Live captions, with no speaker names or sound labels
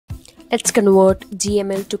Let's convert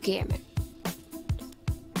GML to KML.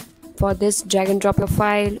 For this, drag and drop your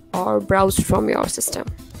file or browse from your system.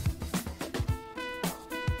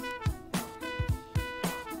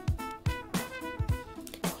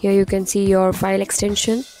 Here you can see your file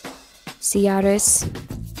extension, CRS.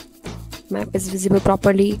 Map is visible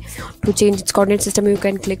properly. To change its coordinate system, you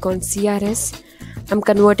can click on CRS. I'm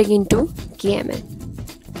converting into KML.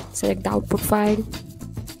 Select the output file.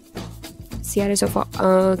 CRS of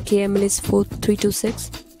KML is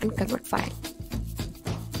 4326 and convert file.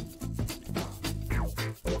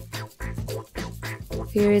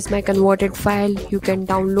 Here is my converted file. You can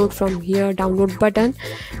download from here, download button,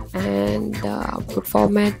 and the output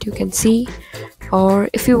format you can see. Or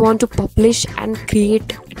if you want to publish and create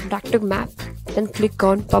interactive map, then click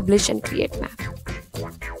on publish and create map.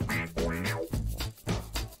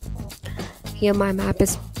 Here my map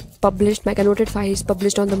is published, my converted file is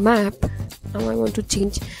published on the map. Now I want to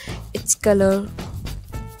change its color.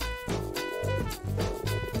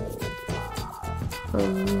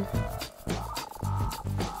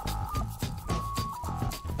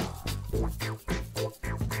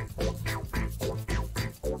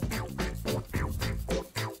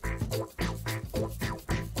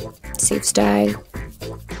 Save style.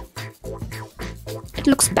 It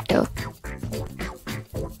looks better.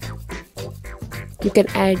 You can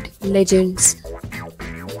add legends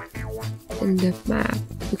in the map.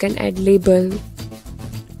 You can add label.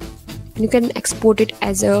 You can export it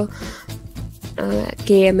as a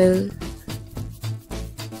KML,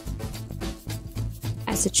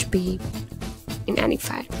 SHP in any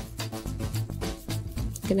file.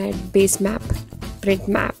 You can add base map, print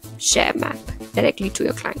map, share map directly to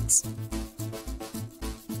your clients.